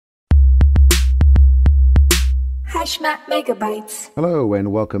Hashmap Megabytes. Hello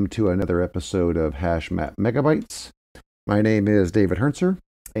and welcome to another episode of Hashmap Megabytes. My name is David Hernser,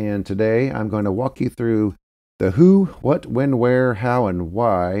 and today I'm going to walk you through the who, what, when, where, how, and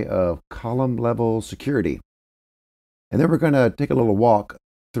why of column level security. And then we're going to take a little walk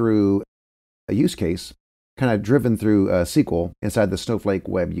through a use case, kind of driven through SQL inside the Snowflake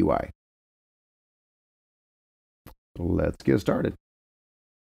Web UI. Let's get started.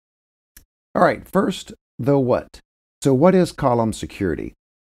 All right, first, the what. So what is column security?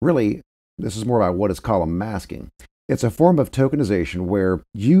 Really, this is more about what is column masking. It's a form of tokenization where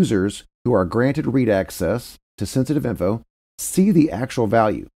users who are granted read access to sensitive info see the actual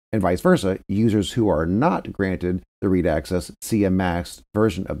value, and vice versa, users who are not granted the read access see a masked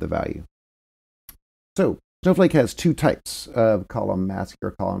version of the value. So Snowflake has two types of column masking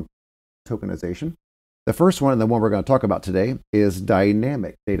or column tokenization. The first one, and the one we're going to talk about today, is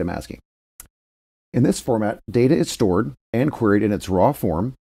dynamic data masking. In this format, data is stored and queried in its raw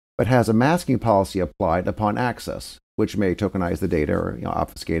form, but has a masking policy applied upon access, which may tokenize the data or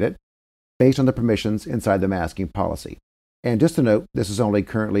obfuscate it, based on the permissions inside the masking policy. And just to note, this is only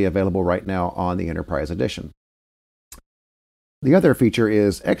currently available right now on the Enterprise Edition. The other feature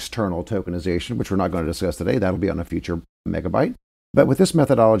is external tokenization, which we're not going to discuss today. That'll be on a future megabyte. But with this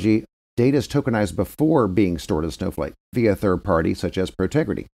methodology, data is tokenized before being stored in Snowflake via third party, such as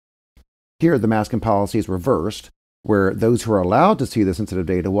Protegrity. Here, the masking policy is reversed, where those who are allowed to see the sensitive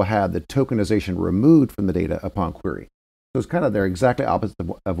data will have the tokenization removed from the data upon query. So it's kind of they're exactly opposite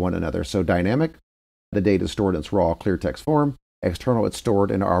of one another. So dynamic, the data is stored in its raw clear text form. External, it's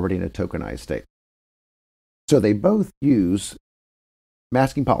stored and already in a tokenized state. So they both use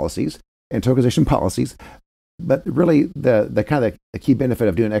masking policies and tokenization policies, but really the kind of the key benefit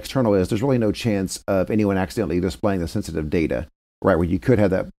of doing external is there's really no chance of anyone accidentally displaying the sensitive data, right? Where you could have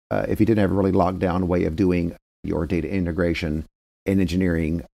that if you didn't have a really locked down way of doing your data integration and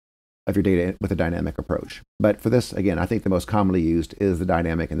engineering of your data with a dynamic approach. But for this, again, I think the most commonly used is the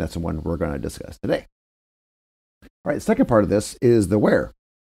dynamic, and that's the one we're going to discuss today. All right, the second part of this is the where.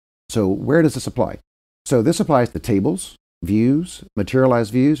 So where does this apply? So this applies to tables, views,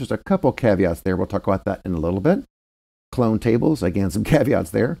 materialized views. There's a couple caveats there. We'll talk about that in a little bit. Clone tables, again, some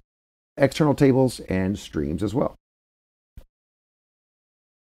caveats there. External tables and streams as well.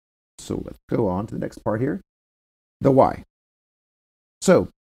 So let's go on to the next part here. The why. So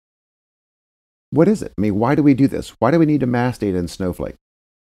what is it? I mean, why do we do this? Why do we need to mask data in Snowflake?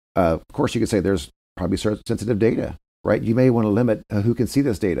 Of course, you could say there's probably sensitive data, right? You may want to limit who can see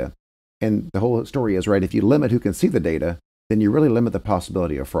this data. And the whole story is, right, if you limit who can see the data, then you really limit the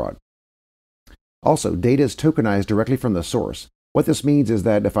possibility of fraud. Also, data is tokenized directly from the source. What this means is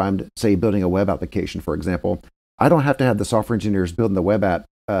that if I'm, say, building a web application, for example, I don't have to have the software engineers building the web app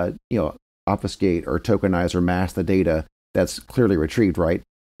obfuscate or tokenize or mask the data that's clearly retrieved, right?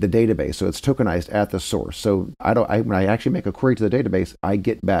 The database. So it's tokenized at the source. So when I actually make a query to the database, I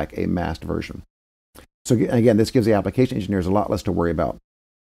get back a masked version. So again, this gives the application engineers a lot less to worry about.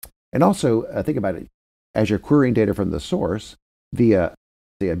 And also think about it, as you're querying data from the source via,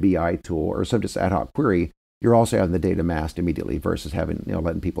 say, a BI tool or some just ad hoc query, you're also having the data masked immediately versus having,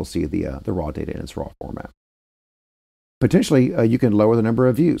 letting people see the raw data in its raw format. Potentially, you can lower the number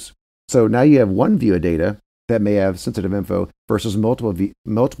of views. So now you have one view of data that may have sensitive info versus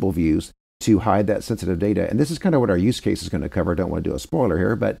multiple views to hide that sensitive data. And this is kind of what our use case is going to cover. I don't want to do a spoiler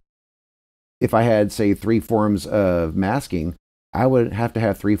here, but if I had, say, 3 forms of masking, I would have to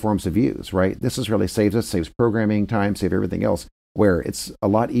have 3 forms of views, right? This is really saves programming time, saves everything else, where it's a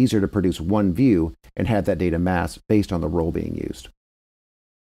lot easier to produce one view and have that data masked based on the role being used.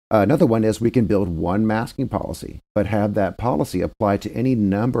 Another one is we can build one masking policy, but have that policy apply to any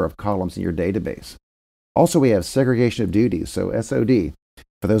number of columns in your database. Also, we have segregation of duties, so SOD.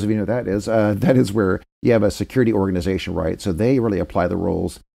 For those of you who know that is where you have a security organization, right? So they really apply the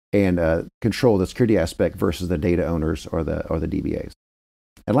roles and control the security aspect versus the data owners or the DBAs.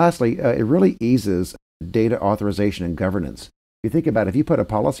 And lastly, it really eases data authorization and governance. If you think about it, if you put a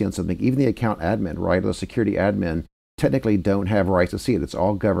policy on something, even the account admin, right, or the security admin, technically don't have rights to see it. It's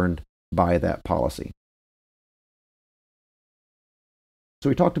all governed by that policy. So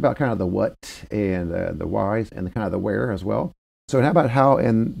we talked about kind of the what and the whys and the kind of the where as well. So how about how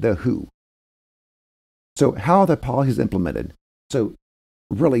and the who? So how the policy is implemented. So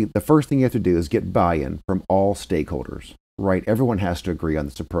really the first thing you have to do is get buy-in from all stakeholders, right? Everyone has to agree on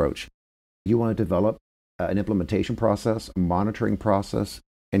this approach. You want to develop an implementation process, a monitoring process,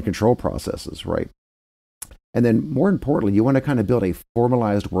 and control processes, right? And then more importantly, you want to kind of build a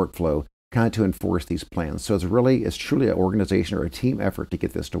formalized workflow kind of to enforce these plans. So it's truly an organization or a team effort to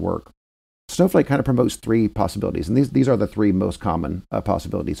get this to work. Snowflake kind of promotes three possibilities, and these are the three most common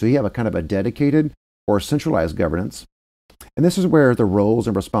possibilities. So you have a kind of a dedicated or centralized governance, and this is where the roles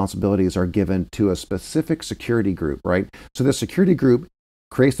and responsibilities are given to a specific security group, right? So the security group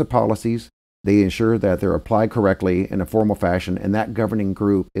creates the policies, they ensure that they're applied correctly in a formal fashion, and that governing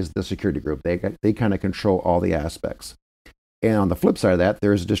group is the security group. They kind of control all the aspects. And on the flip side of that,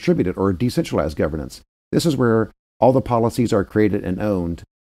 there's distributed or decentralized governance. This is where all the policies are created and owned,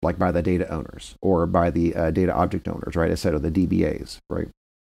 like by the data owners or by the data object owners, right? Instead of the DBAs, right?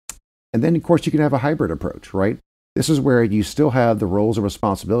 And then, of course, you can have a hybrid approach, right? This is where you still have the roles and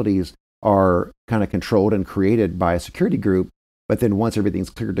responsibilities are kind of controlled and created by a security group, but then once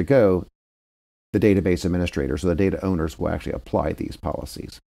everything's cleared to go, the database administrators or the data owners will actually apply these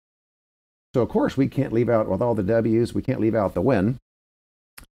policies. So, of course, we can't leave out, with all the W's, we can't leave out the when.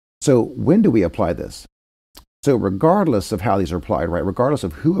 So when do we apply this? So regardless of how these are applied, right, regardless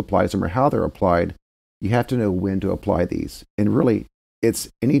of who applies them or how they're applied, you have to know when to apply these. And really, it's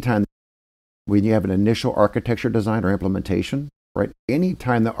anytime when you have an initial architecture design or implementation, right,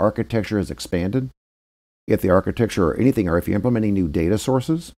 anytime the architecture is expanded, if the architecture or anything, or if you're implementing new data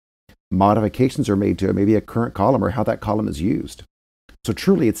sources, modifications are made to maybe a current column or how that column is used. So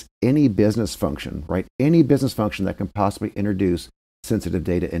truly, it's any business function, right? Any business function that can possibly introduce sensitive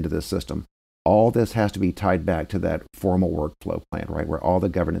data into the system. All this has to be tied back to that formal workflow plan, right? Where all the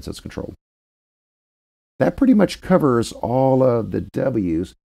governance is controlled. That pretty much covers all of the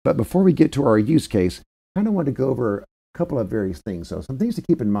W's. But before we get to our use case, I kind of want to go over a couple of various things. So some things to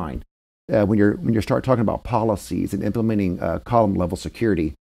keep in mind when you start talking about policies and implementing column level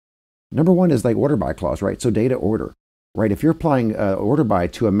security. Number one is like order by clause, right? So data order, right? If you're applying order by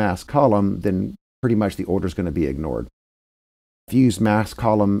to a mass column, then pretty much the order is going to be ignored. If you use mass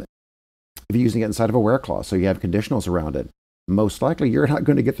column, if you're using it inside of a where clause, so you have conditionals around it, most likely you're not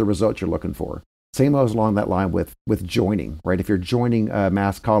going to get the result you're looking for. Same goes along that line with joining, right? If you're joining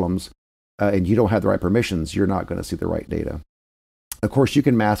mass columns and you don't have the right permissions, you're not going to see the right data. Of course, you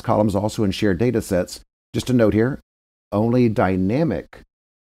can mass columns also in shared data sets. Just a note here, only dynamic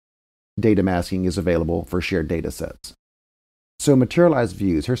data masking is available for shared data sets. So materialized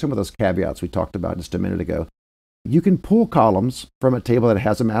views, here's some of those caveats we talked about just a minute ago. You can pull columns from a table that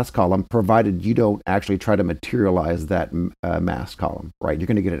has a mass column, provided you don't actually try to materialize that mass column, right? You're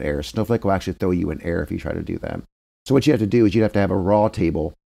going to get an error. Snowflake will actually throw you an error if you try to do that. So what you have to do is you have to have a raw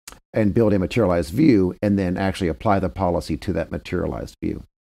table and build a materialized view and then actually apply the policy to that materialized view.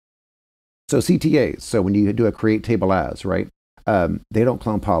 So CTAs, so when you do a create table as, right? They don't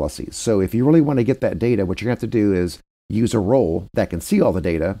clone policies. So if you really want to get that data, what you're going to have to do is use a role that can see all the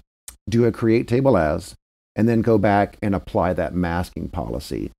data, do a create table as, and then go back and apply that masking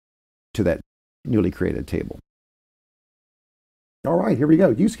policy to that newly created table. All right, here we go.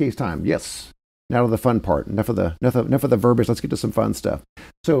 Use case time. Yes. Now to the fun part. Enough of the verbiage. Let's get to some fun stuff.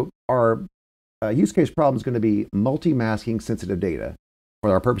 So our use case problem is going to be multi-masking sensitive data.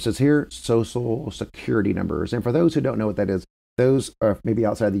 For our purposes here, social security numbers. And for those who don't know what that is, those are maybe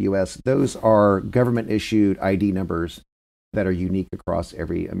outside the US, those are government issued ID numbers that are unique across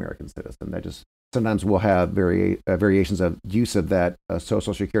every American citizen. That just sometimes we'll have variations of use of that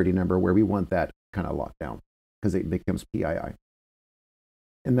social security number where we want that kind of locked down because it becomes PII.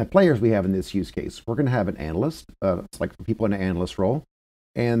 And the players we have in this use case, we're going to have an analyst. It's like people in an analyst role.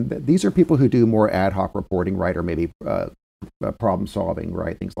 And these are people who do more ad hoc reporting, right? Or maybe problem solving,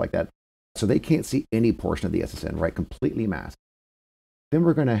 right? Things like that. So they can't see any portion of the SSN, right? Completely masked. Then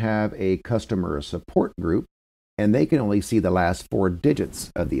we're going to have a customer support group, and they can only see the last 4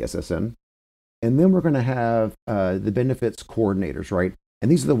 digits of the SSN. And then we're going to have the benefits coordinators, right? And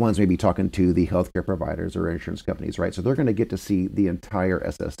these are the ones maybe talking to the healthcare providers or insurance companies, right? So they're going to get to see the entire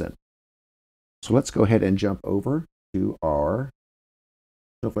SSN. So let's go ahead and jump over to our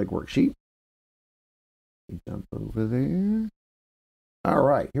Snowflake worksheet. Jump over there. All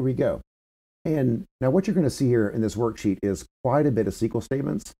right, here we go. And now what you're going to see here in this worksheet is quite a bit of SQL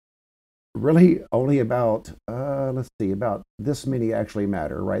statements. Really only about, let's see, about this many actually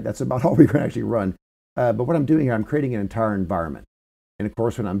matter, right? That's about all we're going to actually run. But what I'm doing here, I'm creating an entire environment. And of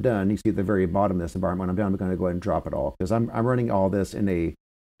course, when I'm done, you see at the very bottom of this environment, when I'm done, I'm going to go ahead and drop it all because I'm running all this in a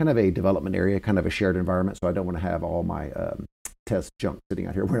kind of a development area, kind of a shared environment. So I don't want to have all my test junk sitting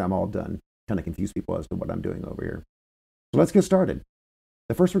out here when I'm all done, kind of confuse people as to what I'm doing over here. So let's get started.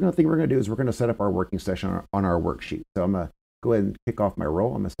 The first thing we're going to do is we're going to set up our working session on our worksheet. So I'm going to go ahead and kick off my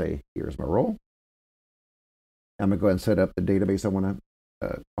role. I'm going to say, here's my role. I'm going to go ahead and set up the database I want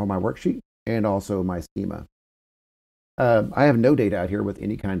to on my worksheet and also my schema. I have no data out here with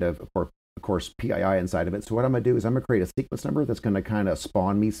any kind of course, of course, PII inside of it. So what I'm going to do is I'm going to create a sequence number that's going to kind of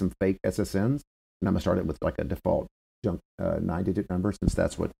spawn me some fake SSNs. And I'm going to start it with like a default junk 9-digit number, since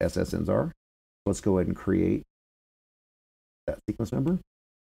that's what SSNs are. Let's go ahead and create that sequence number.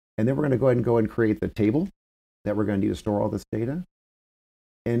 And then we're going to go ahead and create the table that we're going to need to store all this data.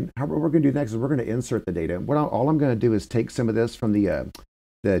 And what we're going to do next is we're going to insert the data. All I'm going to do is take some of this from the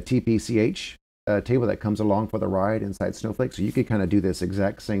TPCH table that comes along for the ride inside Snowflake. So you could kind of do this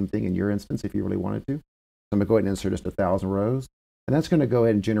exact same thing in your instance if you really wanted to. So I'm going to go ahead and insert just 1,000 rows. And that's going to go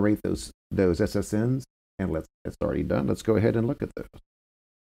ahead and generate those SSNs. And it's already done. Let's go ahead and look at those.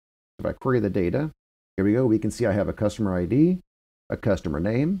 If I query the data, here we go. We can see I have a customer ID, a customer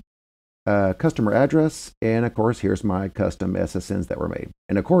name, customer address, and of course, here's my custom SSNs that were made.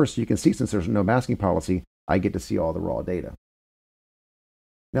 And of course, you can see since there's no masking policy, I get to see all the raw data.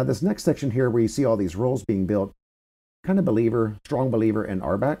 Now, this next section here where you see all these roles being built, kind of strong believer in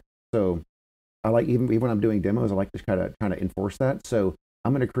RBAC. So I like, even when I'm doing demos, I like to kind of enforce that. So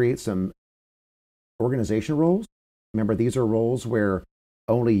I'm going to create some organization roles. Remember, these are roles where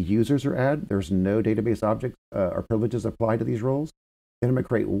only users are added. There's no database objects or privileges applied to these roles. Then I'm going to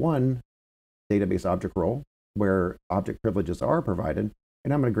create one database object role where object privileges are provided,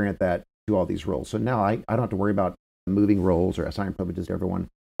 and I'm going to grant that to all these roles. So now I don't have to worry about moving roles or assigning privileges to everyone.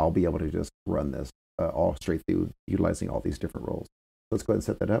 I'll be able to just run this all straight through utilizing all these different roles. Let's go ahead and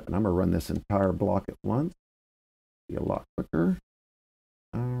set that up, and I'm going to run this entire block at once. Be a lot quicker.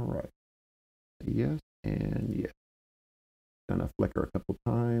 All right. Yes and yes. Gonna flicker a couple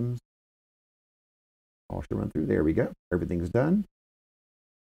times. All should run through. There we go. Everything's done.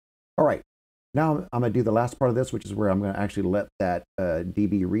 All right. Now I'm going to do the last part of this, which is where I'm going to actually let that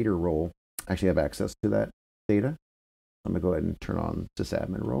DB reader role actually have access to that data. I'm going to go ahead and turn on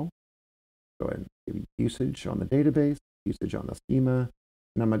sysadmin role. Go ahead and give usage on the database, usage on the schema,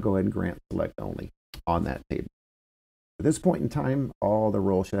 and I'm going to go ahead and grant select only on that table. At this point in time, all the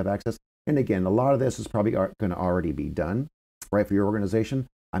roles should have access. And again, a lot of this is probably going to already be done, right, for your organization.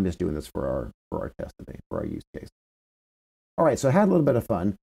 I'm just doing this for our test today, for our use case. All right, so I had a little bit of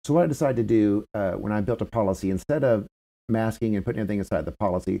fun. So what I decided to do when I built a policy, instead of masking and putting everything inside the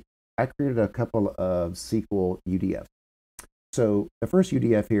policy, I created a couple of SQL UDFs. So the first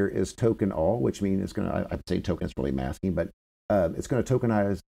UDF here is token all, which means it's going to, I'd say token is really masking, but it's going to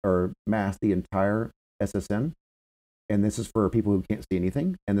tokenize or mask the entire SSN. And this is for people who can't see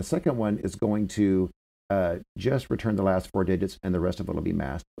anything. And the second one is going to just return the last 4 digits, and the rest of it will be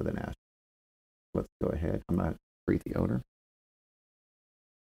masked with an asterisk. Let's go ahead. I'm going to create the owner.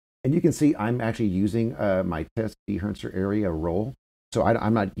 And you can see I'm actually using my test dehercer area role. So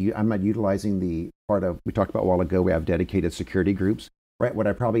I'm not utilizing the part of, we talked about a while ago, we have dedicated security groups, right? What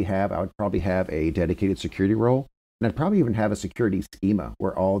I would probably have a dedicated security role, and I'd probably even have a security schema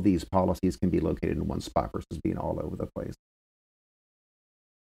where all these policies can be located in one spot versus being all over the place.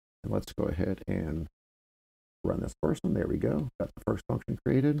 And let's go ahead and run this first one. There we go. Got the first function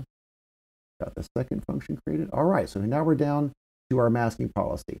created. Got the second function created. All right, so now we're down to our masking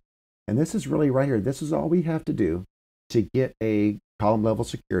policy. And this is really right here. This is all we have to do to get a column level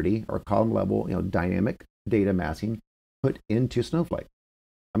security or column level, dynamic data masking put into Snowflake.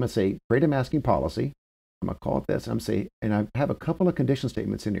 I'm going to say create a masking policy. I'm going to call it this. And I have a couple of condition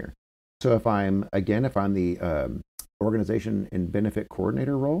statements in here. So if I'm the organization and benefit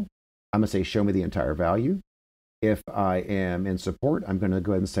coordinator role, I'm going to say show me the entire value. If I am in support, I'm going to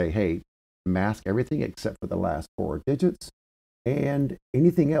go ahead and say, hey, mask everything except for the last 4 digits. And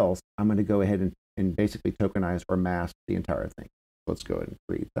anything else, I'm going to go ahead and basically tokenize or mask the entire thing. Let's go ahead and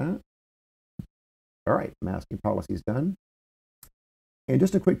create that. All right, masking policy is done. And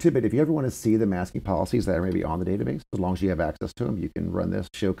just a quick tidbit, if you ever want to see the masking policies that are maybe on the database, as long as you have access to them, you can run this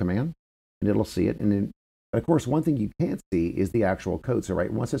show command and it'll see it. And then, of course, one thing you can't see is the actual code. So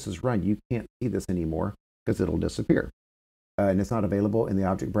right, once this is run, you can't see this anymore because it'll disappear. And it's not available in the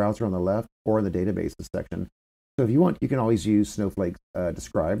object browser on the left or in the databases section. So if you want, you can always use Snowflake's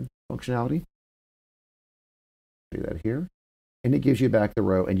describe functionality. Do that here. And it gives you back the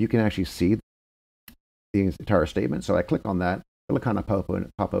row, and you can actually see the entire statement. So I click on that, it'll kind of pop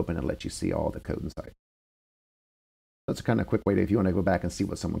open and let you see all the code inside. That's a kind of quick way to, if you want to go back and see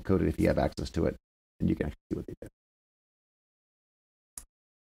what someone coded, if you have access to it, and you can actually see what they did.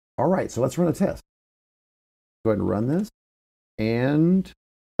 All right, so let's run a test. Go ahead and run this, and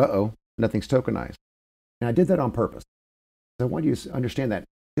nothing's tokenized. And I did that on purpose. So I want you to understand that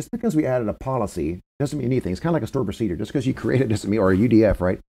just because we added a policy doesn't mean anything. It's kind of like a stored procedure. Just because you create it doesn't mean, or a UDF,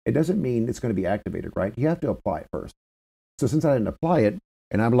 right? It doesn't mean it's going to be activated, right? You have to apply it first. So since I didn't apply it,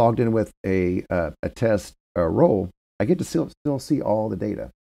 and I'm logged in with a test role, I get to still see all the data.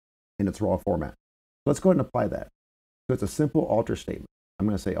 in its raw format. Let's go ahead and apply that. So it's a simple alter statement. I'm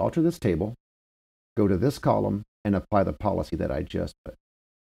going to say alter this table, go to this column, and apply the policy that I just put.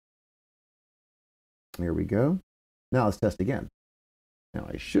 Here we go. Now let's test again. Now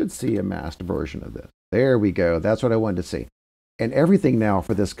I should see a masked version of this. There we go. That's what I wanted to see. And everything now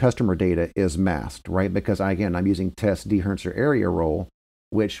for this customer data is masked, right? Because again, I'm using test dehercer area role,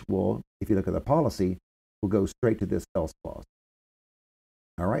 which will, if you look at the policy, will go straight to this else clause.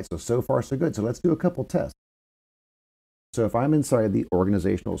 All right, so far so good. So let's do a couple tests. So if I'm inside the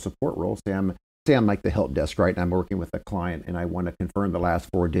organizational support role, say I'm like the help desk, right? And I'm working with a client and I want to confirm the last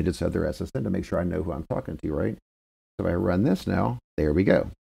 4 digits of their SSN to make sure I know who I'm talking to, right? So if I run this now, there we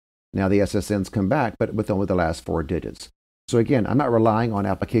go. Now the SSNs come back, but with only the last 4 digits. So again, I'm not relying on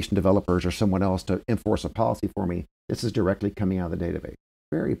application developers or someone else to enforce a policy for me. This is directly coming out of the database.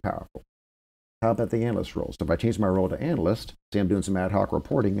 Very powerful. How about the analyst role? So if I change my role to analyst, say I'm doing some ad hoc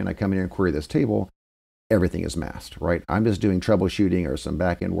reporting and I come in here and query this table, everything is masked, right? I'm just doing troubleshooting or some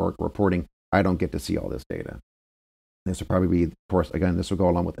back-end work reporting. I don't get to see all this data. This will probably be, of course, again, this will go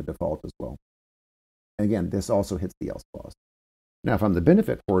along with the default as well. And again, this also hits the else clause. Now, if I'm the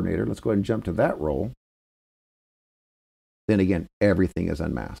benefit coordinator, let's go ahead and jump to that role. Then again, everything is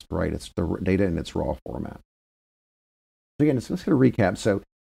unmasked, right? It's the data in its raw format. So again, let's get a recap. So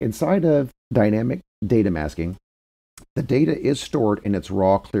inside of dynamic data masking, the data is stored in its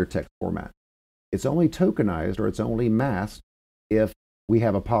raw clear text format. It's only tokenized or it's only masked if we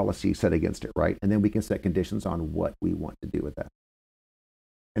have a policy set against it, right? And then we can set conditions on what we want to do with that.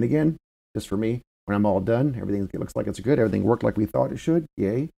 And again, just for me, when I'm all done, everything looks like it's good. Everything worked like we thought it should.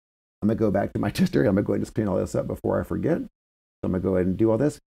 Yay. I'm going to go back to my test area. I'm going to go ahead and just clean all this up before I forget. So I'm going to go ahead and do all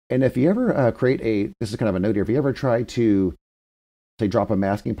this. And if you ever this is kind of a note here, if you ever try to, say, drop a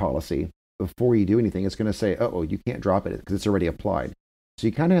masking policy before you do anything, it's going to say, oh, you can't drop it because it's already applied. So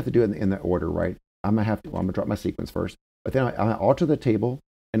you kind of have to do it in that order, right? I'm going to drop my sequence first, but then I alter the table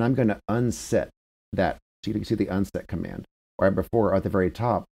and I'm going to unset that. So you can see the unset command. Right before at the very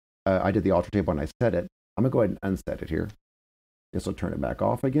top, I did the alter table and I set it. I'm going to go ahead and unset it here. This will turn it back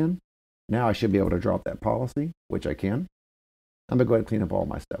off again. Now I should be able to drop that policy, which I can. I'm going to go ahead and clean up all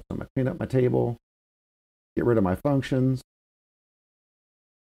my stuff. So I'm going to clean up my table, get rid of my functions,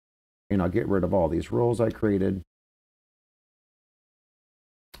 and I'll get rid of all these roles I created.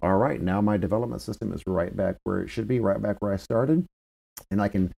 All right, now my development system is right back where it should be, right back where I started. And I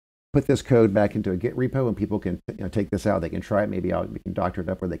can put this code back into a Git repo and people can take this out. They can try it. Maybe we can doctor it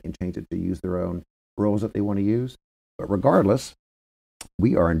up or they can change it to use their own roles that they want to use. But regardless,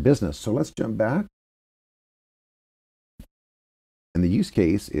 we are in business. So let's jump back. And the use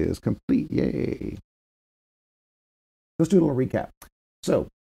case is complete. Yay. Let's do a little recap. So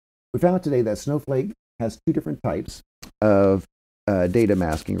we found out today that Snowflake has 2 different types of data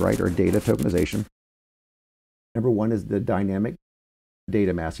masking, right, or data tokenization. Number 1 is the dynamic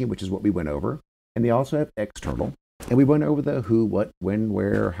data masking, which is what we went over. And they also have external. And we went over the who, what, when,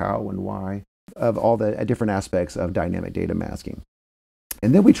 where, how, and why of all the different aspects of dynamic data masking.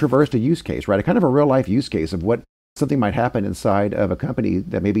 And then we traversed a use case, right, a kind of a real life use case of what something might happen inside of a company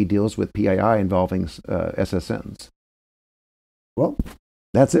that maybe deals with PII involving SSNs. Well,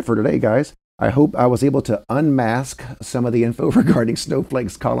 that's it for today, guys. I hope I was able to unmask some of the info regarding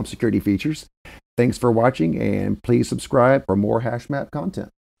Snowflake's column security features. Thanks for watching, and please subscribe for more Hashmap content.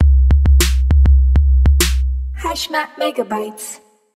 Hashmap Megabytes.